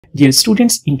Dear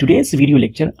students, in today's video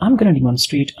lecture, I'm going to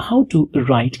demonstrate how to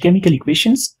write chemical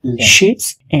equations,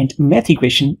 shapes, and math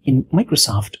equation in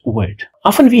Microsoft Word.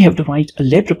 Often we have to write a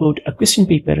lab report, a question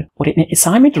paper, or an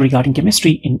assignment regarding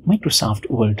chemistry in Microsoft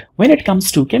Word. When it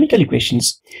comes to chemical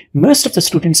equations, most of the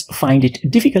students find it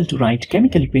difficult to write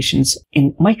chemical equations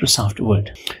in Microsoft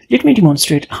Word. Let me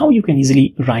demonstrate how you can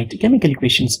easily write chemical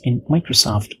equations in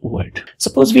Microsoft Word.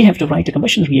 Suppose we have to write a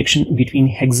combustion reaction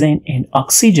between hexane and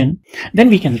oxygen, then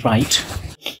we can write,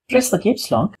 press the caps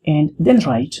lock and then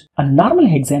write a normal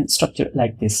hexane structure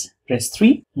like this. Press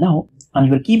 3. Now on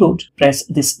your keyboard, press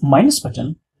this minus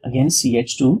button, again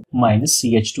CH2 minus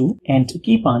CH2, and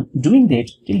keep on doing that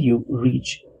till you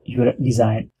reach your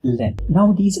desired length.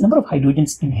 Now these number of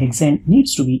hydrogens in hexane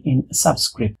needs to be in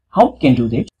subscript. How we can do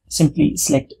that? Simply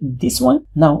select this one.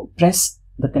 Now press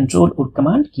the control or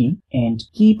command key and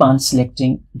keep on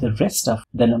selecting the rest of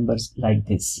the numbers like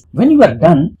this. When you are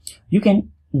done, you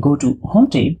can go to Home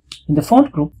tab. In the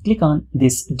font group, click on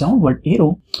this downward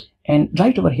arrow, and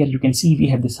right over here you can see we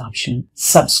have this option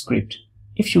subscript.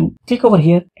 If you click over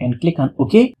here and click on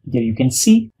OK, there you can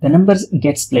see the numbers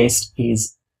gets placed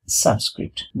as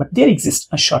subscript. But there exists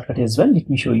a shortcut as well. Let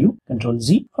me show you. Control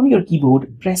Z. From your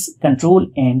keyboard, press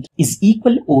Control and is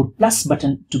equal or plus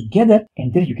button together,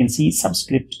 and there you can see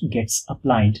subscript gets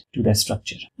applied to the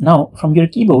structure. Now from your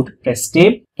keyboard, press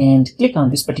Tab and click on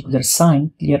this particular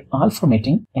sign, clear all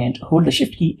formatting, and hold the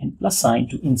shift key and plus sign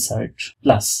to insert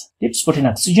plus. Let's put in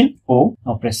oxygen O.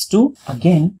 Now press 2.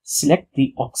 Again select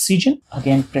the oxygen.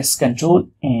 Again press Control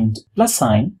and plus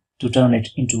sign to turn it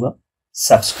into a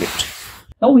subscript.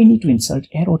 Now we need to insert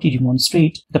arrow to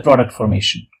demonstrate the product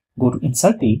formation. Go to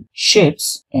Insert tab,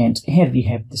 Shapes, and here we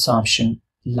have this option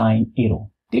Line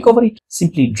Arrow. Click over it,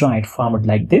 simply draw it forward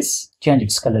like this, change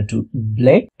its color to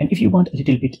black, and if you want a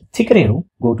little bit thicker arrow,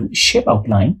 go to Shape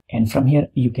Outline, and from here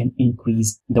you can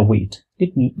increase the weight.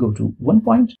 Let me go to 1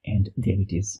 point, and there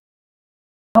it is.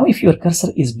 Now if your cursor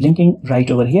is blinking right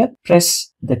over here,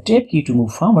 press the tab key to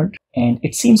move forward, and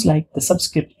it seems like the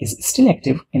subscript is still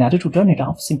active. In order to turn it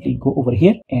off, simply go over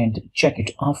here and check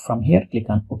it off from here. Click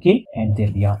on OK, and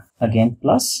there we are. Again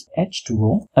plus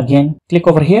H2O. Again click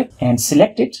over here and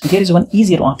select it. There is one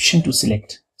easier option to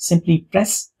select. Simply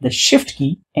press the shift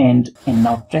key and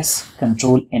now press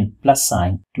Control and plus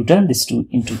sign to turn this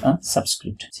into a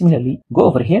subscript. Similarly, go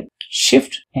over here,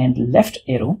 shift and left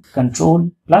arrow,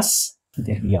 Control plus.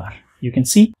 There we are. You can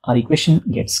see our equation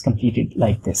gets completed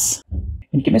like this.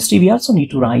 In chemistry, we also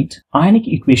need to write ionic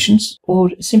equations or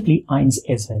simply ions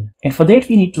as well. And for that,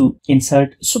 we need to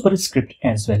insert superscript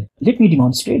as well. Let me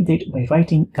demonstrate that by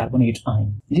writing carbonate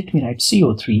ion. Let me write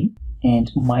CO3 and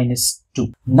minus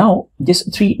 2. Now, this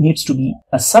 3 needs to be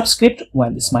a subscript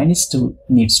while this minus 2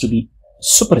 needs to be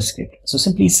superscript. So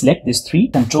simply select this 3,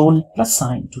 Control plus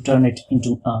sign to turn it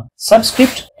into a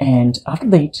subscript, and after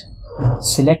that,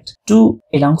 select 2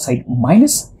 alongside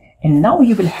minus, and now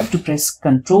you will have to press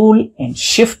Control and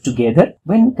Shift together.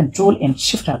 When Control and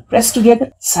Shift are pressed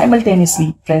together,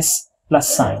 simultaneously press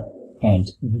plus sign, and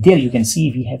there you can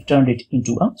see we have turned it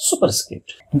into a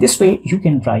superscript. In this way you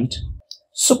can write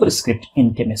superscript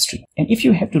in chemistry. And if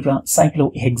you have to draw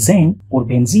cyclohexane or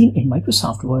benzene in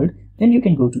Microsoft Word, then you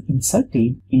can go to Insert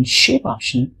tab. In Shape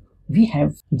option, we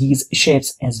have these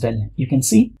shapes as well. You can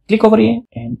see, click over here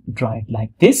and draw it like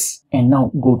this, and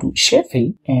now go to Shape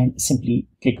Fill and simply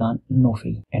click on No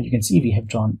Fill, and you can see we have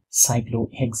drawn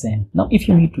cyclohexane. Now if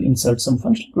you need to insert some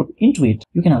functional group into it,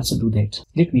 you can also do that.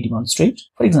 Let me demonstrate.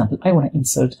 For example, I want to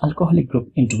insert alcoholic group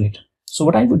into it. So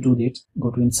what I would do that,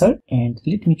 go to Insert and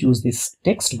let me choose this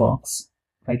text box,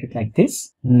 write it like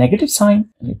this, negative sign,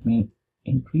 let me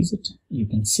increase it. You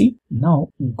can see. Now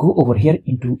go over here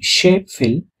into Shape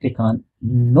Fill, click on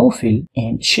No Fill,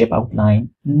 and Shape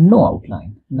Outline, No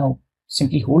Outline. Now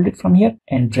simply hold it from here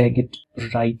and drag it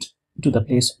right to the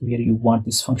place where you want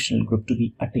this functional group to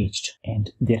be attached,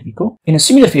 and there we go. In a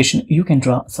similar fashion, you can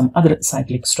draw some other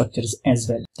cyclic structures as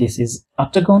well. This is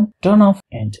octagon, turn off,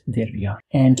 and there we are.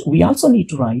 And we also need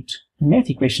to write math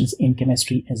equations in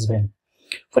chemistry as well.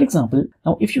 For example,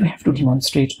 now if you have to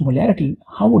demonstrate molarity,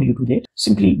 how would you do that?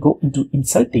 Simply go into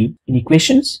Insert tab. In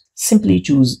equations, simply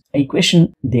choose an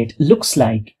equation that looks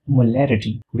like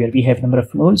molarity, where we have number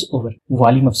of moles over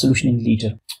volume of solution in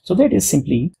liter. So that is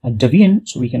simply a Devian,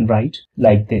 so we can write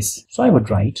like this. So I would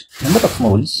write number of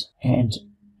moles, and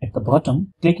at the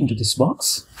bottom, click into this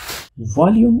box,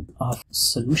 volume of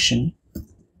solution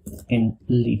in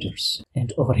liters,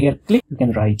 and over here click, you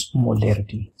can write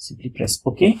molarity. Simply press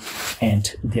OK,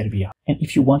 and there we are. And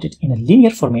if you want it in a linear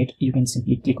format, you can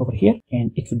simply click over here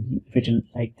and it will be written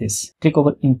like this. Click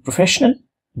over in professional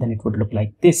then it would look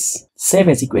like this. Save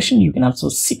as equation, you can also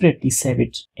separately save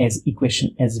it as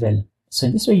equation as well. So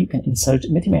in this way, you can insert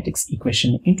mathematics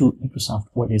equation into Microsoft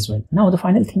Word as well. Now, the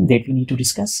final thing that we need to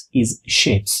discuss is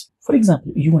shapes. For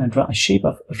example, you want to draw a shape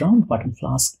of a round bottom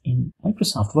flask in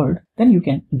Microsoft Word, then you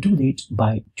can do that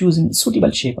by choosing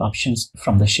suitable shape options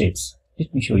from the shapes.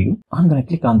 Let me show you. I'm going to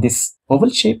click on this oval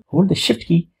shape, hold the Shift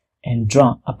key, and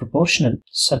draw a proportional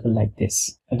circle like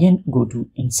this. Again, go to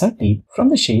Insert tab. From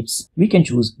the shapes, we can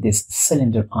choose this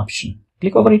cylinder option.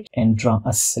 Click over it and draw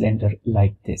a cylinder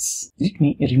like this. Let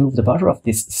me remove the border of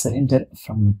this cylinder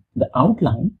from the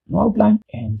outline, no outline,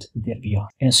 and there we are.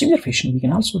 In a similar fashion, we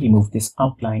can also remove this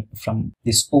outline from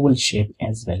this oval shape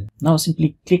as well. Now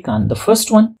simply click on the first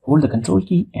one, hold the Control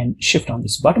key and Shift on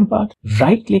this bottom part,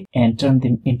 right click and turn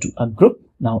them into a group.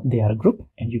 Now they are a group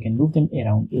and you can move them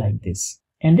around like this.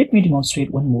 And let me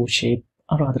demonstrate one more shape,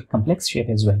 a rather complex shape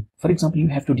as well. For example, you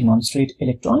have to demonstrate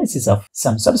electrolysis of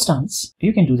some substance.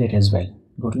 You can do that as well.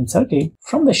 Go to Insert tab.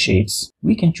 From the shapes,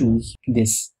 we can choose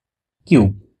this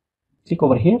cube. Click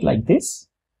over here like this,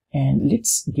 and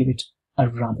let's give it a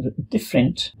rather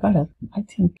different color. I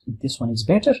think this one is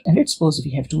better. And let's suppose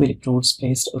we have two electrodes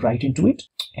placed right into it,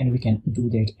 and we can do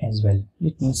that as well.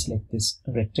 Let me select this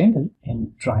rectangle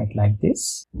and draw it like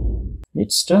this.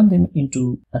 Let's turn them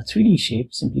into a 3D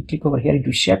shape. Simply click over here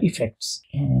into Shape Effects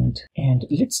and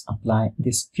let's apply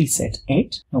this preset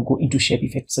 8. Now go into Shape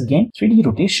Effects again, 3D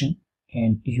rotation,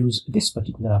 and use this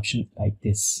particular option like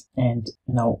this. And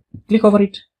now click over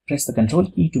it, press the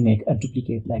Control key to make a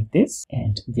duplicate like this,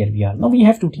 and there we are. Now we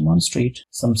have to demonstrate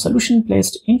some solution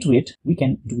placed into it. We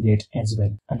can do that as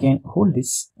well. Again, hold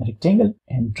this rectangle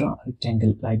and draw a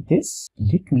rectangle like this.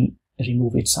 Let me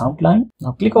remove its outline.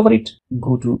 Now click over it,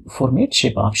 go to Format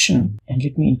Shape option, and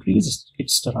let me increase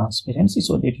its transparency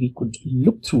so that we could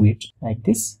look through it like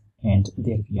this. And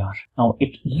there we are. Now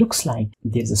it looks like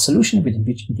there's a solution within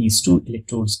which these two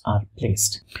electrodes are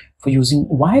placed. For using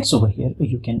wires over here,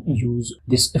 you can use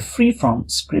this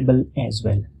freeform scribble as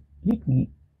well. Let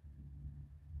me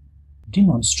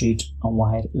demonstrate a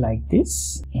wire like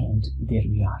this, and there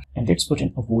we are. And let's put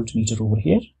in a voltmeter over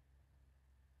here.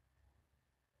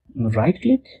 Right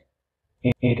click,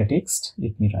 add a text.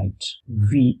 Let me write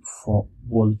V for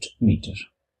voltmeter.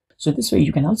 So this way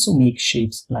you can also make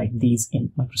shapes like these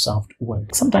in Microsoft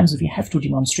Word. Sometimes we have to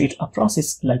demonstrate a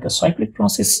process like a cyclic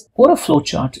process or a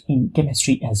flowchart in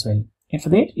chemistry as well. And for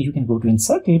that, you can go to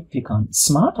Insert tab, click on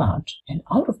Smart Art, and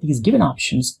out of these given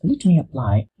options, let me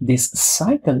apply this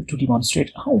cycle to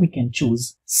demonstrate how we can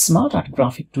choose Smart Art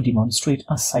graphic to demonstrate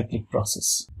a cyclic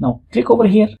process. Now click over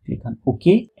here, click on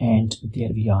OK, and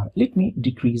there we are. Let me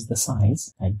decrease the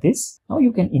size like this. Now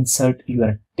you can insert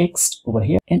your text over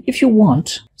here, and if you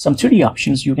want some 3D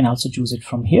options, you can also choose it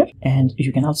from here, and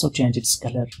you can also change its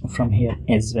color from here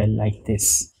as well like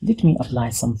this. Let me apply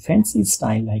some fancy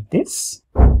style like this.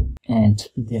 And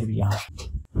there we are.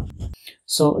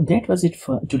 So that was it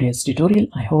for today's tutorial.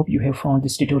 I hope you have found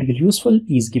this tutorial useful.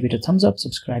 Please give it a thumbs up,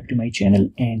 subscribe to my channel,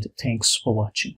 and thanks for watching.